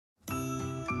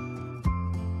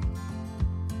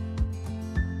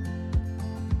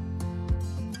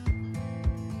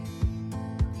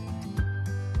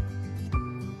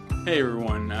Hey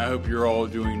everyone, I hope you're all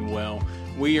doing well.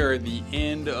 We are at the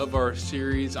end of our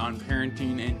series on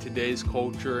parenting in today's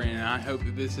culture, and I hope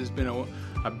that this has been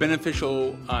a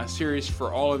beneficial series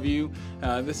for all of you.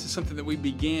 This is something that we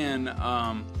began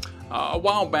a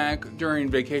while back during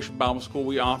Vacation Bible School.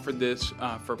 We offered this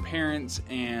for parents,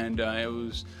 and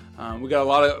we got a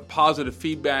lot of positive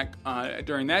feedback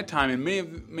during that time, and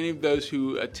many of those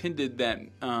who attended that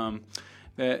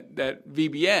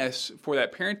VBS for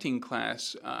that parenting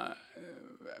class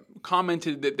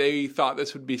commented that they thought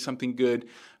this would be something good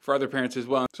for other parents as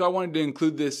well. So I wanted to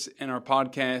include this in our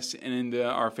podcast and in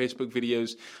our Facebook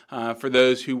videos for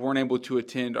those who weren't able to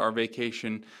attend our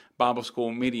Vacation Bible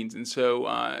School meetings. And so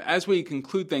as we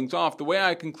conclude things off, the way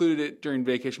I concluded it during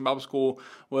Vacation Bible School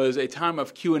was a time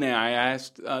of Q&A. I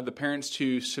asked the parents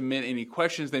to submit any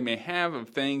questions they may have of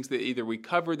things that either we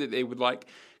covered that they would like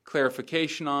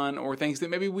clarification on, or things that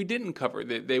maybe we didn't cover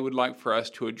that they would like for us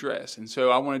to address. And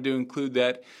so I wanted to include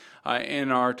that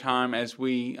in our time as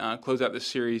we close out this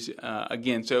series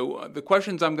again. So the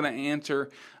questions I'm going to answer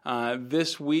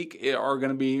this week are going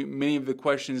to be many of the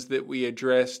questions that we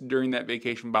addressed during that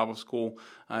Vacation Bible School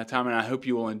time, and I hope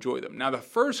you will enjoy them. Now, the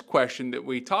first question that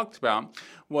we talked about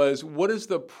was, what is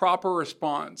the proper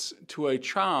response to a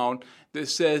child that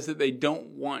says that they don't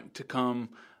want to come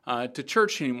to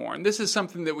church anymore? And this is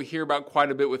something that we hear about quite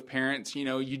a bit with parents.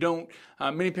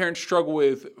 Many parents struggle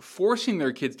with forcing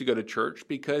their kids to go to church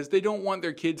because they don't want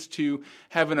their kids to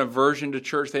have an aversion to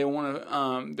church. They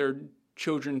want their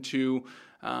children to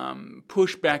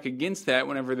push back against that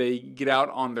whenever they get out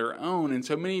on their own. And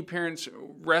so many parents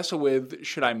wrestle with,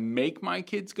 should I make my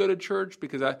kids go to church?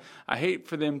 Because I hate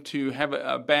for them to have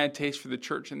a bad taste for the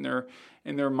church in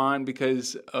their mind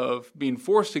because of being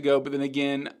forced to go. But then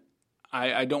again,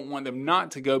 I don't want them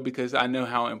not to go because I know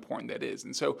how important that is.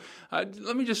 And so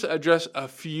let me just address a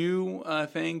few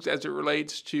things as it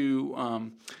relates to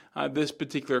this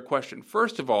particular question.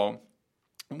 First of all,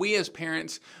 we as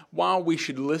parents, while we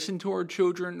should listen to our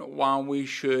children, while we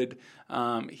should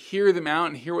hear them out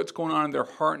and hear what's going on in their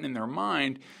heart and in their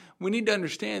mind, we need to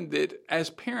understand that as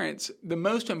parents, the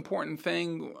most important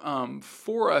thing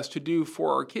for us to do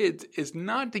for our kids is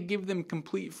not to give them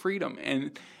complete freedom,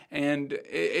 and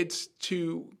it's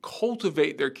to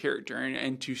cultivate their character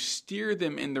and to steer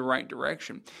them in the right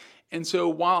direction. And so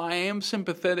while I am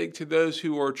sympathetic to those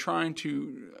who are trying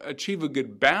to achieve a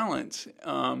good balance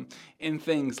in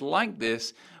things like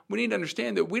this, we need to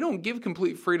understand that we don't give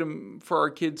complete freedom for our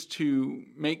kids to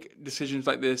make decisions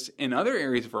like this in other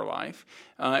areas of our life.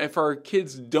 If our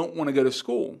kids don't want to go to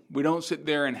school, we don't sit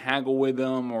there and haggle with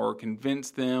them or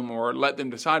convince them or let them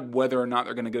decide whether or not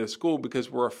they're going to go to school because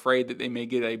we're afraid that they may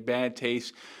get a bad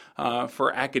taste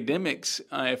for academics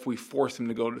if we force them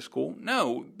to go to school.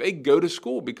 No, they go to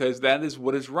school because that is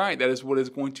what is right. That is what is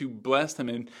going to bless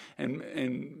them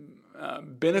and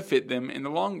benefit them in the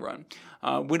long run.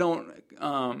 We don't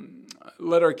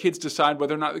let our kids decide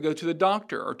whether or not to go to the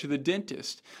doctor or to the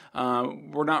dentist.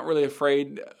 We're not really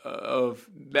afraid of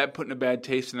that putting a bad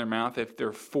taste in their mouth if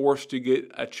they're forced to get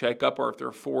a checkup or if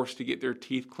they're forced to get their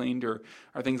teeth cleaned or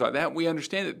things like that. We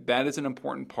understand that that is an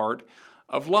important part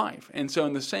of life. And so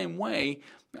in the same way,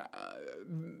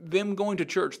 them going to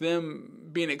church, them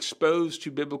being exposed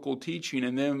to biblical teaching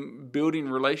and them building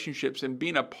relationships and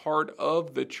being a part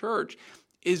of the church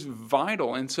is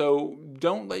vital. And so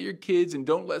don't let your kids and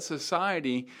don't let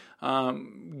society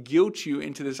guilt you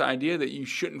into this idea that you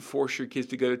shouldn't force your kids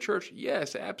to go to church.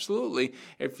 Yes, absolutely.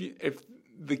 If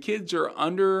the kids are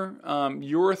under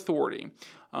your authority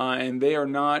and they are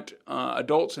not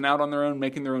adults and out on their own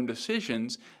making their own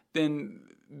decisions, then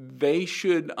they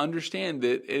should understand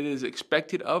that it is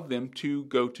expected of them to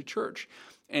go to church.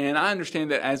 And I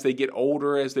understand that as they get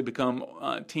older, as they become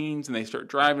teens and they start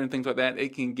driving and things like that,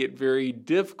 it can get very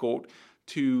difficult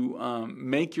to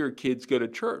make your kids go to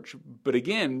church. But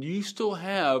again, you still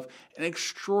have an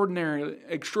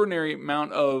extraordinary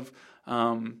amount of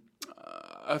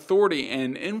authority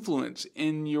and influence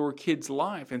in your kid's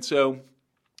life. And so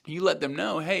you let them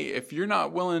know, hey, if you're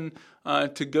not willing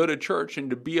to go to church and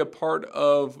to be a part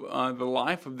of the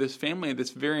life of this family,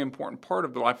 this very important part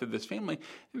of the life of this family,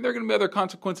 there are going to be other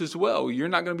consequences as well. You're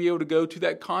not going to be able to go to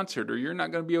that concert, or you're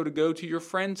not going to be able to go to your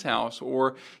friend's house,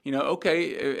 or, okay,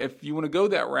 if you want to go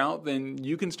that route, then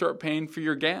you can start paying for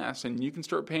your gas, and you can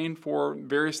start paying for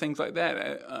various things like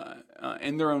that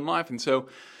in their own life. And so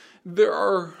there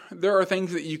are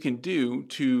things that you can do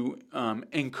to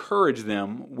encourage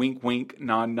them, wink, wink,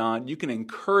 nod, nod. You can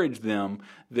encourage them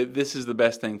that this is the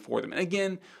best thing for them. And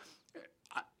again,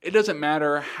 it doesn't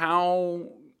matter how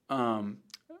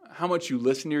much you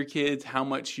listen to your kids, how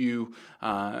much you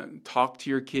talk to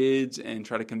your kids and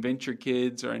try to convince your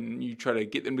kids, and you try to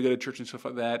get them to go to church and stuff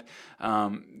like that.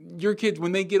 Your kids,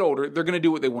 when they get older, they're going to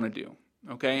do what they want to do.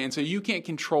 Okay, and so you can't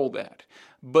control that.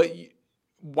 But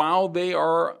while they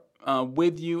are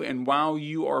with you and while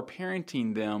you are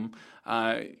parenting them,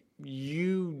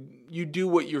 you do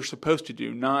what you're supposed to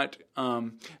do. Not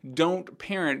don't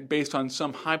parent based on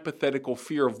some hypothetical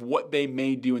fear of what they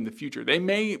may do in the future. They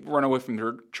may run away from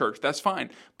their church. That's fine,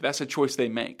 but that's a choice they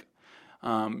make.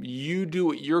 You do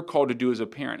what you're called to do as a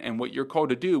parent, and what you're called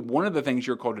to do, one of the things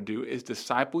you're called to do is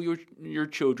disciple your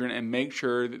children and make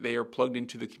sure that they are plugged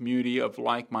into the community of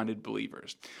like-minded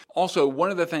believers. Also,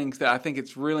 one of the things that I think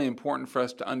it's really important for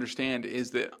us to understand is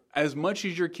that as much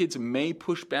as your kids may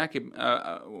push back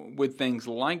with things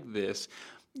like this,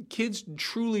 kids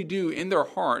truly do in their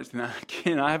hearts, and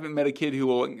again, I haven't met a kid who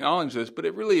will acknowledge this, but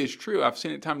it really is true. I've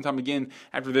seen it time and time again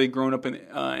after they've grown up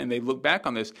and they look back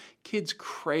on this. Kids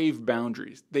crave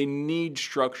boundaries. They need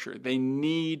structure. They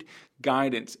need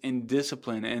guidance and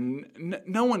discipline, and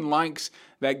no one likes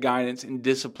that guidance and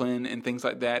discipline and things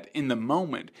like that in the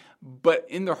moment. But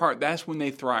in their heart, that's when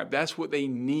they thrive. That's what they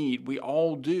need. We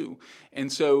all do.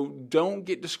 And so don't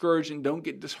get discouraged and don't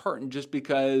get disheartened just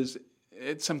because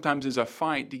it sometimes is a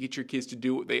fight to get your kids to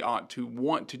do what they ought to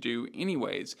want to do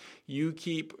anyways. You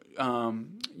keep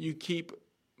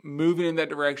moving in that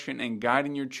direction and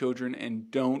guiding your children, and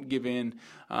don't give in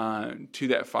to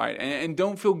that fight. And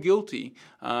don't feel guilty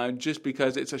just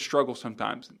because it's a struggle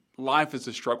sometimes. Life is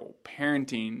a struggle.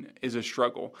 Parenting is a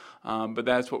struggle, but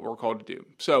that's what we're called to do.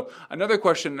 So another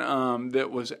question that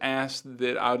was asked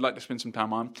that I would like to spend some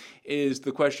time on is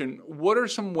the question, what are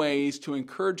some ways to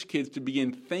encourage kids to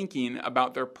begin thinking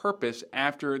about their purpose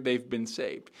after they've been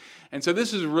saved? And so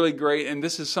this is really great, and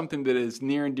this is something that is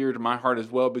near and dear to my heart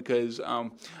as well, because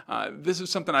this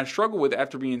is something I struggled with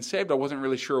after being saved. I wasn't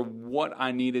really sure what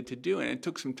I needed to do, and it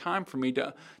took some time for me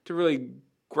to really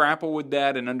grapple with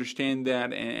that and understand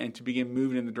that, and to begin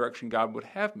moving in the direction God would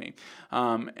have me.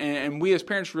 And we as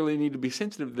parents really need to be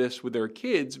sensitive to this with our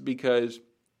kids, because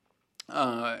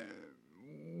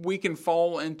we can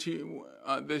fall into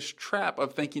this trap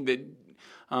of thinking that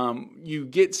you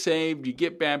get saved, you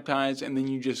get baptized, and then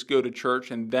you just go to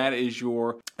church, and that is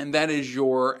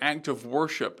your act of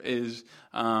worship, is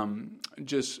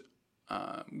just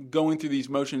going through these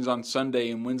motions on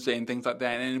Sunday and Wednesday and things like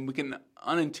that. And we can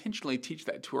unintentionally teach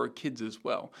that to our kids as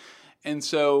well. And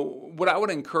so what I would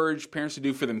encourage parents to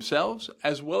do for themselves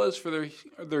as well as for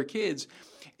their kids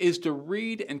is to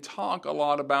read and talk a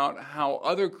lot about how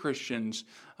other Christians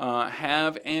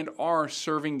have and are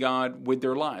serving God with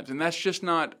their lives. And that's just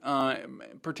not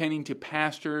pertaining to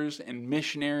pastors and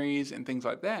missionaries and things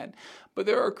like that, but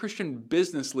there are Christian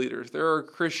business leaders, there are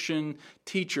Christian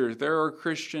teachers, there are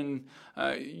Christian,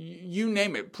 you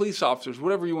name it, police officers,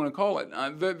 whatever you want to call it.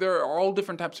 There are all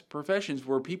different types of professions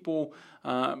where people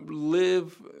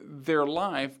live their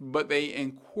life, but they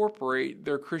incorporate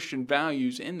their Christian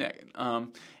values in that.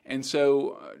 And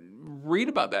so read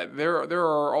about that. There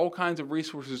are all kinds of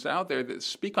resources out there that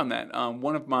speak on that.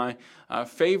 One of my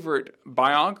favorite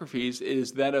biographies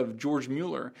is that of George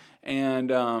Mueller,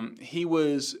 and he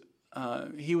was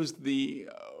the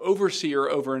overseer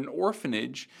over an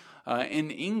orphanage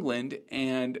in England,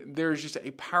 and there's just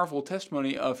a powerful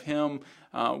testimony of him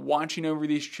watching over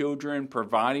these children,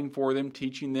 providing for them,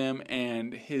 teaching them,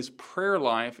 and his prayer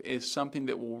life is something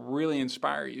that will really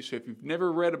inspire you. So if you've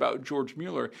never read about George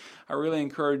Mueller, I really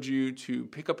encourage you to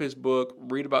pick up his book,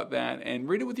 read about that, and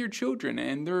read it with your children.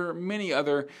 And there are many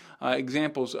other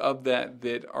examples of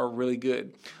that are really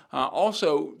good.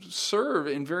 Also, serve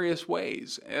in various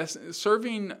ways.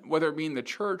 Serving, whether it be in the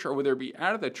church or whether it be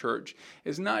out of the church,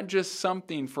 is not just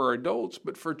something for adults,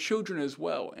 but for children as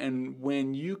well. And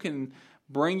when you can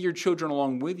bring your children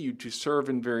along with you to serve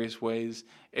in various ways,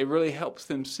 it really helps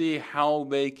them see how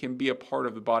they can be a part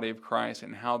of the body of Christ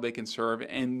and how they can serve.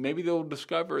 And maybe they'll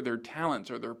discover their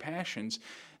talents or their passions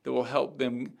that will help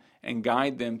them and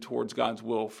guide them towards God's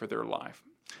will for their life.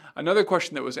 Another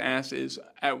question that was asked is,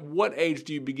 at what age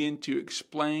do you begin to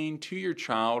explain to your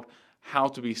child how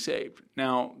to be saved?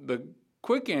 Now, the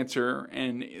quick answer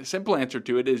and simple answer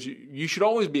to it is you should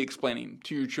always be explaining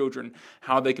to your children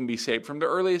how they can be saved from the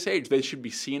earliest age. They should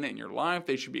be seeing it in your life.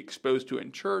 They should be exposed to it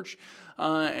in church.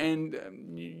 And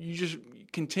you just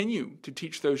continue to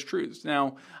teach those truths.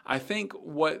 Now, I think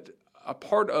what a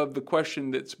part of the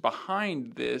question that's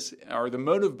behind this, or the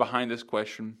motive behind this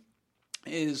question,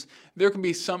 is there can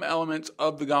be some elements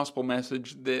of the gospel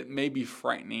message that may be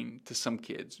frightening to some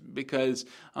kids, because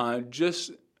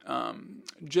just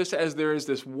as there is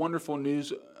this wonderful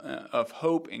news of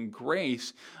hope and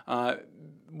grace,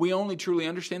 we only truly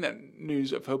understand that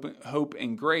news of hope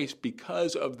and grace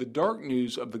because of the dark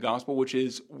news of the gospel, which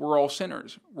is we're all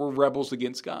sinners. We're rebels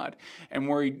against God. And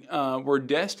we're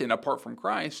destined, apart from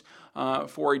Christ,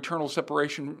 for eternal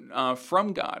separation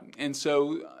from God. And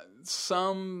so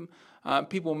some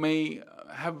people may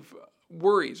have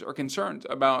worries or concerns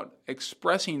about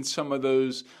expressing some of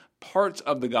those parts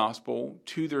of the gospel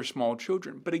to their small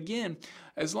children. But again,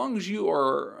 as long as you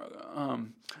are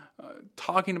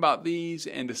talking about these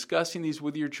and discussing these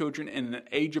with your children in an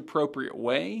age-appropriate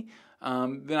way,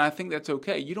 then I think that's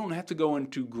okay. You don't have to go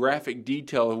into graphic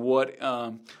detail of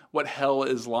what hell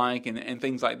is like and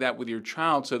things like that with your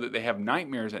child so that they have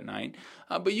nightmares at night.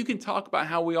 But you can talk about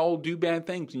how we all do bad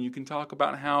things, and you can talk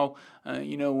about how,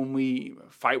 when we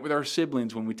fight with our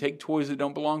siblings, when we take toys that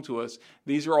don't belong to us,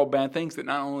 these are all bad things that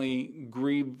not only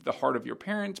grieve the heart of your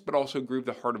parents, but also grieve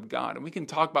the heart of God. And we can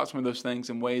talk about some of those things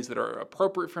in ways that are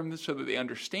appropriate for them so that they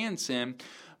understand sin,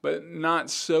 but not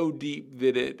so deep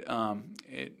that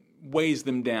it weighs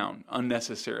them down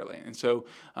unnecessarily. And so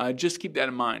just keep that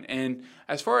in mind. And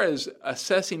as far as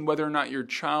assessing whether or not your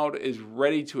child is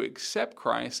ready to accept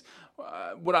Christ,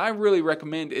 what I really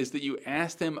recommend is that you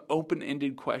ask them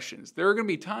open-ended questions. There are going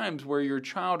to be times where your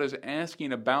child is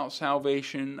asking about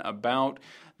salvation, about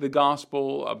the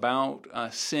gospel, about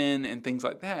sin and things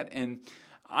like that. And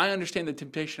I understand the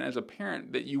temptation as a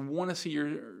parent that you want to see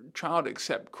your child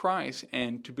accept Christ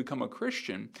and to become a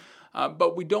Christian.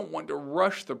 But we don't want to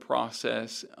rush the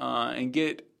process and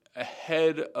get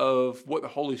ahead of what the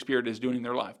Holy Spirit is doing in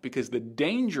their life, because the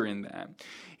danger in that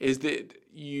is that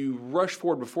you rush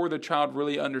forward before the child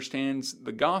really understands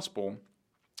the gospel.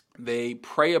 They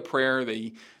pray a prayer,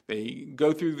 they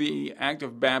go through the act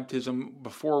of baptism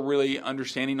before really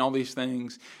understanding all these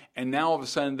things, and now all of a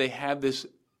sudden they have this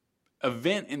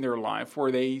event in their life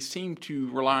where they seem to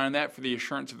rely on that for the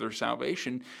assurance of their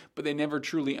salvation, but they never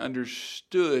truly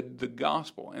understood the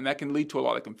gospel. And that can lead to a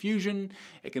lot of confusion.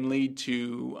 It can lead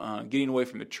to getting away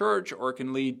from the church, or it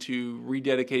can lead to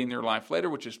rededicating their life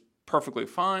later, which is perfectly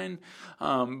fine.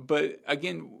 But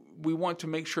again, we want to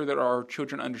make sure that our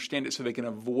children understand it so they can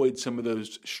avoid some of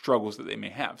those struggles that they may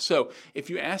have. So if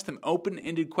you ask them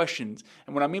open-ended questions,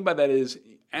 and what I mean by that is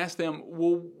ask them,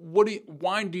 well,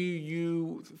 why do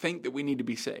you think that we need to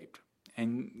be saved?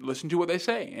 And listen to what they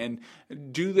say. And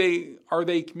are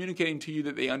they communicating to you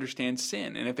that they understand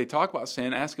sin? And if they talk about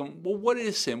sin, ask them, well, what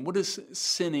is sin? What does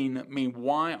sinning mean?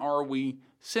 Why are we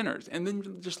sinners? And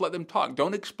then just let them talk.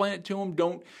 Don't explain it to them.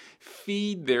 Don't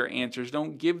feed their answers.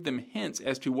 Don't give them hints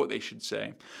as to what they should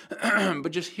say.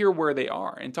 But just hear where they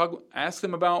are and ask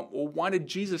them about, well, why did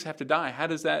Jesus have to die? How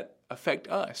does that affect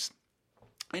us?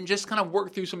 And just kind of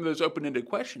work through some of those open-ended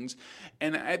questions.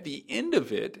 And at the end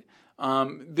of it,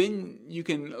 then you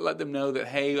can let them know that,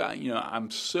 hey, I'm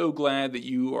so glad that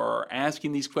you are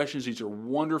asking these questions. These are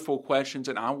wonderful questions,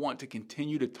 and I want to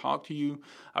continue to talk to you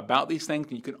about these things.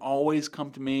 And you can always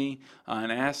come to me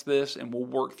and ask this, and we'll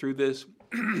work through this.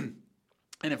 And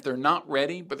if they're not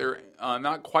ready, but they're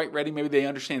not quite ready, maybe they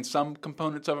understand some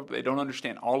components of it, but they don't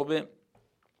understand all of it,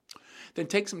 then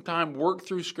take some time, work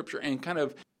through Scripture, and kind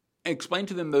of explain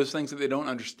to them those things that they don't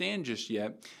understand just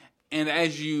yet. And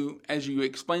as you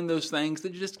explain those things,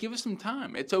 then just give us some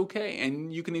time. It's okay.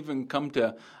 And you can even come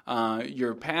to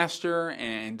your pastor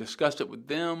and discuss it with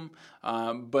them.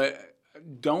 But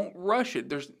don't rush it.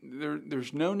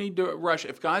 There's no need to rush.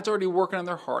 If God's already working on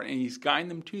their heart and He's guiding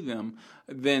them to them,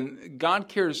 then God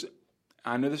cares.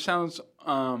 I know this sounds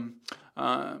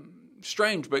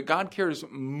strange, but God cares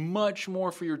much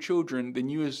more for your children than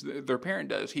you as their parent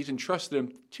does. He's entrusted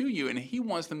them to you, and He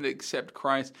wants them to accept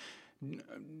Christ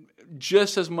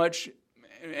just as much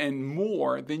and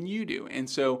more than you do. And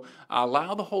so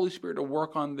allow the Holy Spirit to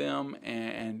work on them,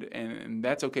 and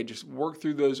that's okay. Just work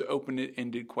through those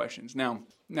open-ended questions. Now,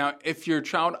 if your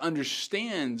child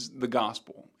understands the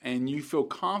gospel and you feel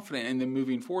confident in them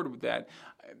moving forward with that,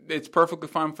 it's perfectly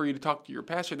fine for you to talk to your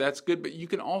pastor. That's good, but you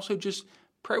can also just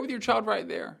pray with your child right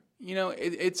there.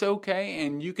 It's okay,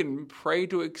 and you can pray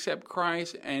to accept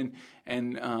Christ, and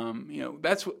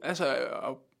that's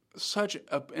such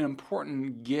an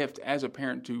important gift as a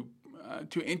parent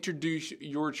to introduce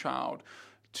your child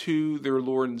to their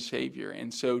Lord and Savior.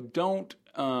 And so don't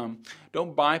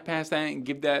bypass that and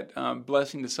give that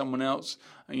blessing to someone else.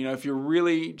 If you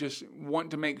really just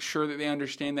want to make sure that they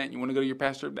understand that and you want to go to your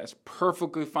pastor, that's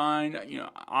perfectly fine.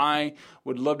 I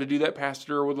would love to do that.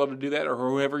 Pastor would love to do that, or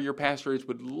whoever your pastor is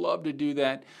would love to do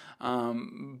that.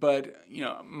 But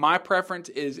my preference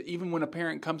is, even when a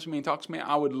parent comes to me and talks to me,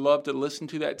 I would love to listen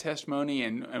to that testimony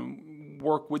and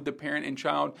work with the parent and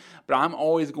child, but I'm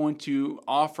always going to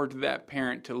offer to that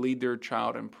parent to lead their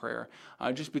child in prayer,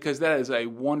 just because that is a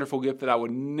wonderful gift that I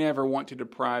would never want to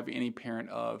deprive any parent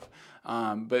of.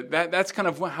 But that's kind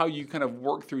of how you kind of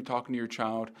work through talking to your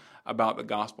child about the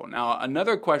gospel. Now,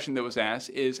 another question that was asked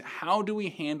is, how do we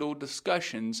handle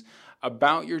discussions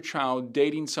about your child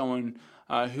dating someone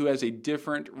who has a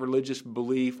different religious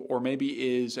belief, or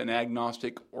maybe is an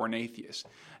agnostic or an atheist?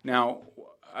 Now,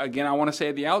 again, I want to say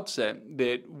at the outset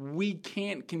that we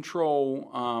can't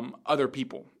control other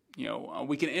people.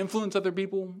 We can influence other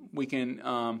people. We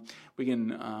can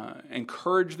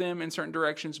encourage them in certain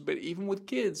directions. But even with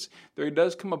kids, there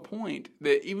does come a point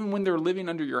that even when they're living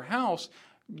under your house,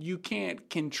 you can't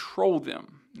control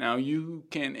them. Now, you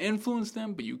can influence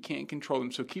them, but you can't control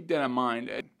them. So keep that in mind.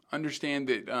 Understand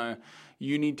that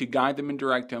you need to guide them and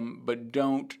direct them, but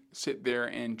don't sit there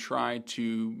and try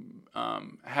to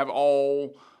have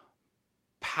all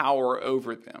power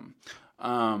over them.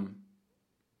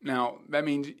 Now, that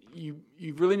means you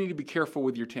really need to be careful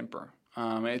with your temper.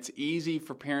 It's easy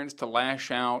for parents to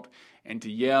lash out and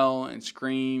to yell and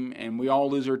scream, and we all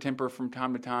lose our temper from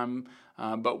time to time,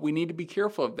 but we need to be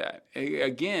careful of that.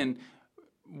 Again,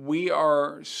 we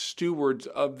are stewards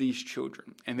of these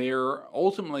children, and they are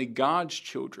ultimately God's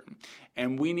children,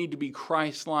 and we need to be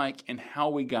Christ-like in how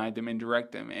we guide them and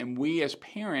direct them. And we as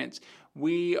parents,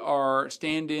 we are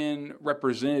stand-in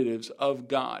representatives of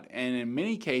God, and in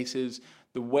many cases,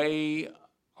 the way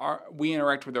we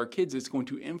interact with our kids is going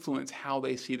to influence how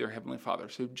they see their Heavenly Father.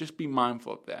 So just be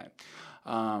mindful of that.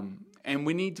 And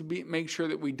we need to make sure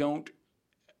that we don't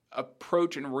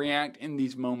approach and react in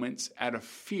these moments out of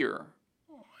fear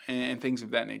and things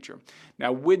of that nature.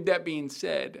 Now, with that being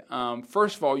said,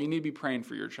 first of all, you need to be praying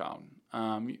for your child.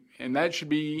 And that should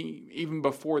be even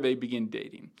before they begin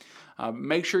dating.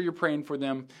 Make sure you're praying for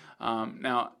them.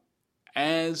 Now,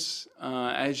 as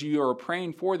you are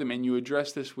praying for them and you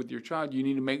address this with your child, you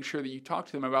need to make sure that you talk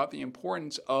to them about the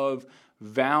importance of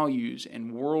values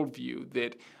and worldview,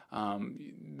 that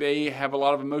they have a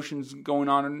lot of emotions going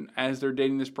on as they're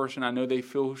dating this person. I know they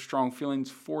feel strong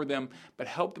feelings for them, but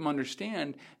help them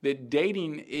understand that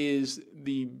dating is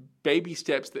the baby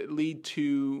steps that lead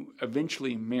to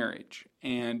eventually marriage,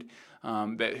 and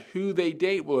that who they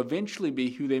date will eventually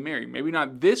be who they marry. Maybe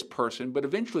not this person, but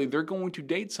eventually they're going to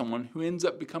date someone who ends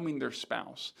up becoming their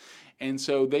spouse. And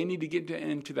so they need to get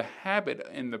into the habit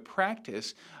and the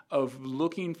practice of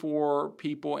looking for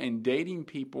people and dating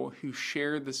people who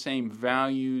share the same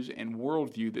values and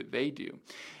worldview that they do.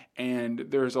 And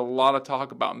there's a lot of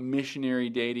talk about missionary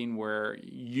dating, where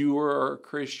you are a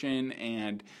Christian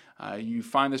and you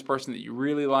find this person that you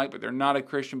really like, but they're not a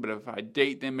Christian, but if I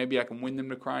date them, maybe I can win them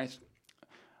to Christ.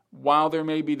 While there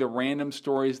may be the random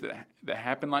stories that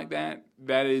happen like that,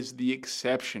 that is the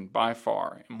exception by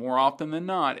far. And more often than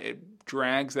not, it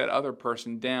drags that other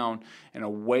person down and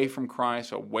away from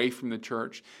Christ, away from the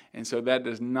church. And so that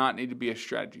does not need to be a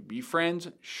strategy. Be friends,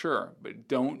 sure, but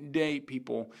don't date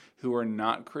people who are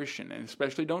not Christian, and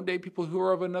especially don't date people who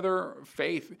are of another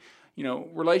faith.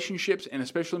 Relationships, and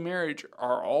especially marriage,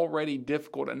 are already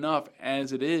difficult enough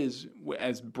as it is,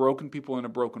 as broken people in a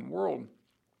broken world.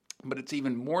 But it's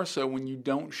even more so when you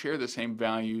don't share the same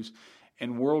values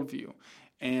and worldview.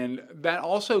 And that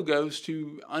also goes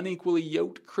to unequally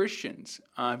yoked Christians.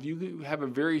 If you have a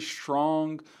very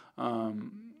strong,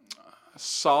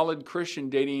 solid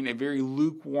Christian dating a very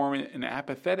lukewarm and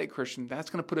apathetic Christian, that's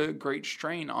going to put a great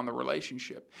strain on the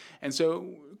relationship. And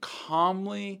so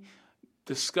calmly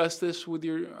discuss this with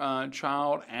your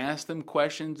child, ask them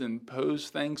questions and pose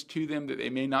things to them that they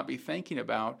may not be thinking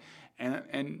about.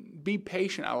 And be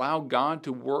patient. Allow God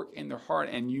to work in their heart,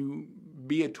 and you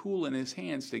be a tool in His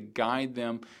hands to guide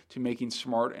them to making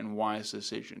smart and wise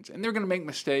decisions. And they're going to make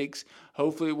mistakes.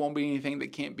 Hopefully it won't be anything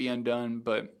that can't be undone,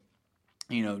 but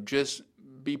just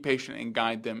be patient and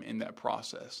guide them in that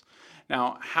process.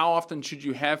 Now, how often should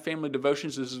you have family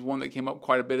devotions? This is one that came up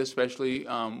quite a bit, especially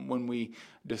when we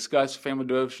discussed family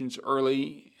devotions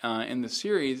early in the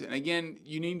series. And again,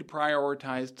 you need to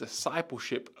prioritize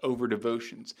discipleship over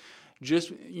devotions.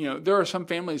 There are some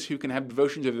families who can have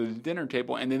devotions at the dinner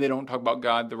table and then they don't talk about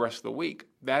God the rest of the week.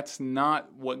 That's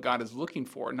not what God is looking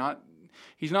for.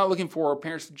 He's not looking for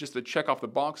parents just to check off the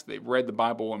box that they've read the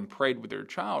Bible and prayed with their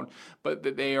child, but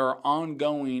that they are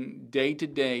ongoing,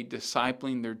 day-to-day,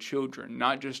 discipling their children,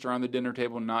 not just around the dinner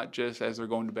table, not just as they're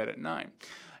going to bed at night.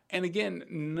 And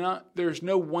again, there's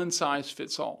no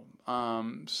one-size-fits-all.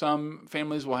 Some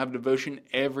families will have devotion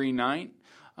every night.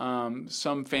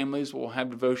 Some families will have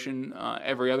devotion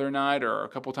every other night or a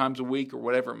couple times a week or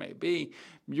whatever it may be.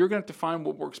 You're going to have to find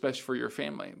what works best for your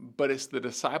family. But it's the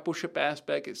discipleship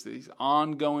aspect. It's these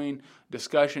ongoing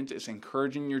discussions. It's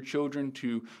encouraging your children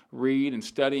to read and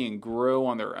study and grow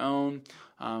on their own.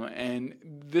 And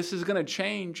this is going to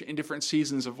change in different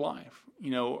seasons of life.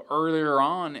 Earlier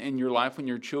on in your life when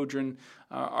your children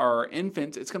are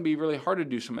infants, it's going to be really hard to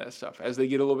do some of that stuff. As they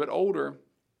get a little bit older,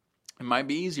 it might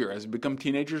be easier. As they become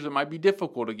teenagers, it might be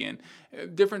difficult again.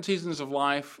 Different seasons of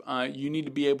life, you need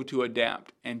to be able to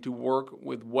adapt and to work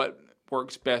with what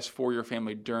works best for your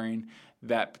family during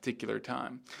that particular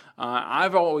time.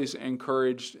 I've always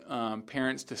encouraged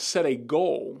parents to set a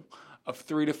goal of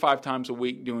 3 to 5 times a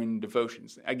week doing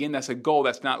devotions. Again, that's a goal.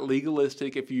 That's not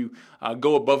legalistic. If you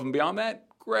go above and beyond that,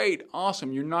 great,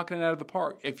 awesome. You're knocking it out of the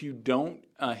park. If you don't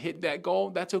hit that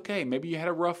goal, that's okay. Maybe you had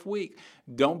a rough week.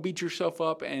 Don't beat yourself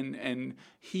up and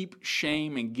heap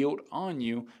shame and guilt on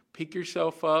you. Pick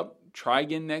yourself up. Try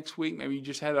again next week. Maybe you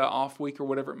just had an off week or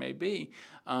whatever it may be.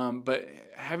 But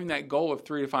having that goal of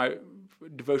 3 to 5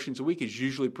 devotions a week is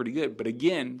usually pretty good. But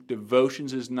again,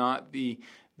 devotions is not the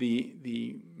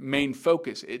main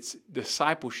focus. It's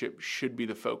discipleship should be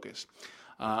the focus.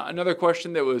 Another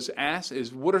question that was asked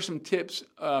is, what are some tips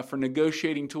for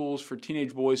negotiating tools for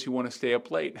teenage boys who want to stay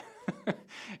up late?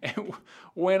 And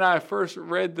when I first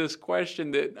read this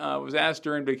question that was asked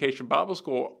during Vacation Bible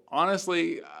School,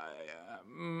 honestly,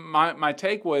 my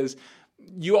take was,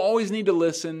 you always need to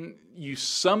listen. You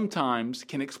sometimes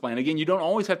can explain. Again, you don't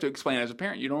always have to explain as a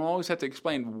parent. You don't always have to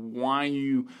explain why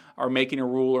you are making a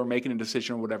rule or making a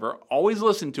decision or whatever. Always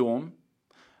listen to them.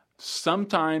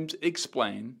 Sometimes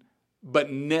explain,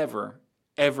 but never,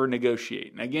 ever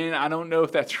negotiate. And again, I don't know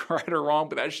if that's right or wrong,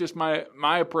 but that's just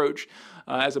my approach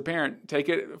as a parent. Take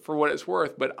it for what it's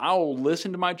worth. But I'll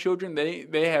listen to my children.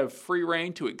 They have free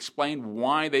reign to explain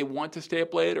why they want to stay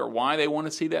up late or why they want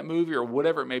to see that movie or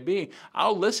whatever it may be.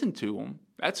 I'll listen to them.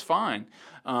 That's fine.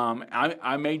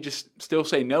 I may just still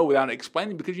say no without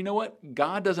explaining, because you know what?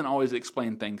 God doesn't always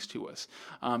explain things to us.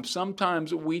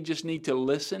 Sometimes we just need to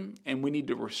listen, and we need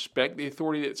to respect the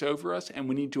authority that's over us, and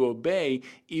we need to obey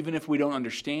even if we don't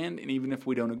understand and even if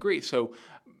we don't agree. So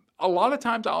a lot of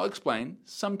times I'll explain,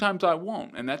 sometimes I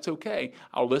won't, and that's okay.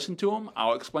 I'll listen to them,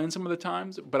 I'll explain some of the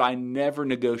times, but I never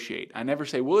negotiate. I never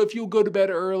say, well, if you'll go to bed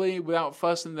early without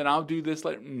fussing, then I'll do this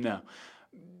later. No.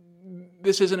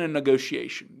 This isn't a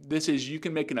negotiation. This is, you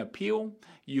can make an appeal,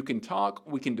 you can talk,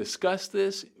 we can discuss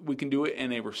this, we can do it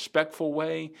in a respectful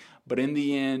way, but in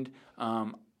the end,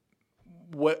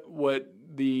 what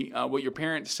your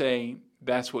parents say,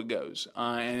 that's what goes.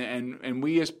 And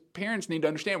we as parents need to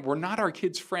understand, we're not our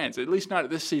kids' friends, at least not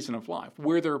at this season of life.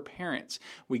 We're their parents.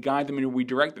 We guide them and we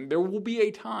direct them. There will be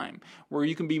a time where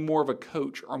you can be more of a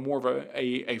coach or more of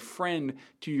a friend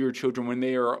to your children when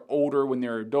they are older, when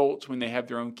they're adults, when they have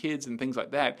their own kids and things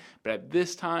like that. But at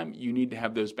this time, you need to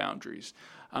have those boundaries.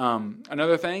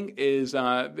 Another thing is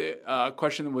the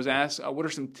question that was asked, what are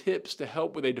some tips to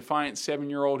help with a defiant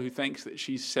 7-year-old who thinks that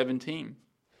she's 17?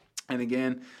 And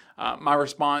again, my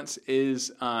response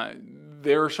is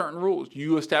there are certain rules.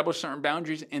 You establish certain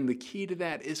boundaries, and the key to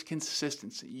that is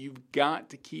consistency. You've got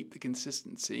to keep the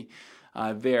consistency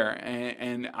there.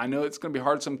 And I know it's going to be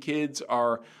hard. Some kids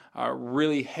are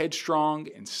really headstrong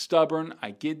and stubborn.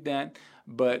 I get that.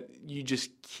 But you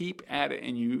just keep at it,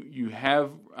 and you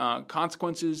have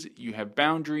consequences, you have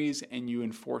boundaries, and you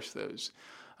enforce those.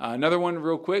 Another one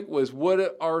real quick was,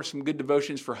 what are some good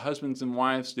devotions for husbands and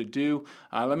wives to do?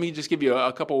 Let me just give you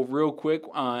a couple real quick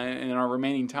in our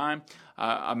remaining time.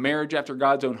 A Marriage After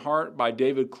God's Own Heart by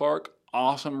David Clark.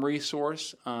 Awesome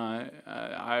resource.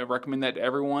 I recommend that to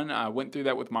everyone. I went through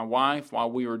that with my wife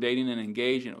while we were dating and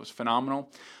engaged, and it was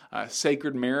phenomenal.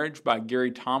 Sacred Marriage by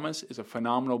Gary Thomas is a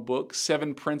phenomenal book.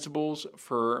 7 Principles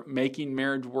for Making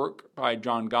Marriage Work by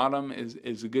John Gottman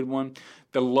is a good one.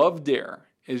 The Love Dare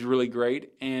is really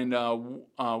great, and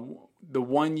the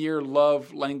 1 Year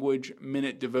Love Language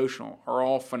Minute Devotional are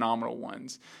all phenomenal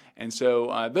ones. And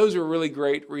so those are really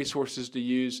great resources to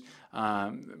use,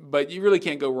 but you really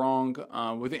can't go wrong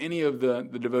with any of the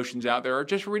devotions out there, or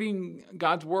just reading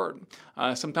God's Word.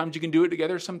 Sometimes you can do it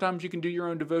together, sometimes you can do your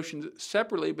own devotions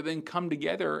separately, but then come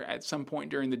together at some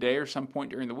point during the day or some point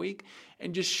during the week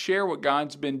and just share what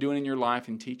God's been doing in your life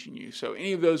and teaching you. So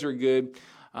any of those are good.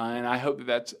 And I hope that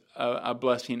that's a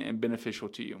blessing and beneficial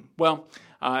to you. Well,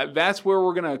 that's where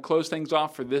we're going to close things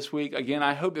off for this week. Again,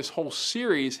 I hope this whole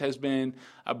series has been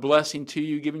a blessing to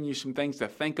you, giving you some things to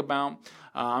think about.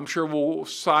 I'm sure we'll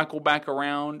cycle back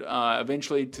around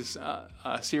eventually to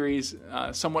a series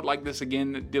somewhat like this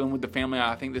again, dealing with the family.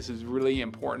 I think this is really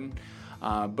important.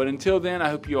 But until then, I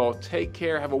hope you all take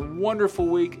care, have a wonderful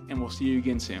week, and we'll see you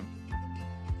again soon.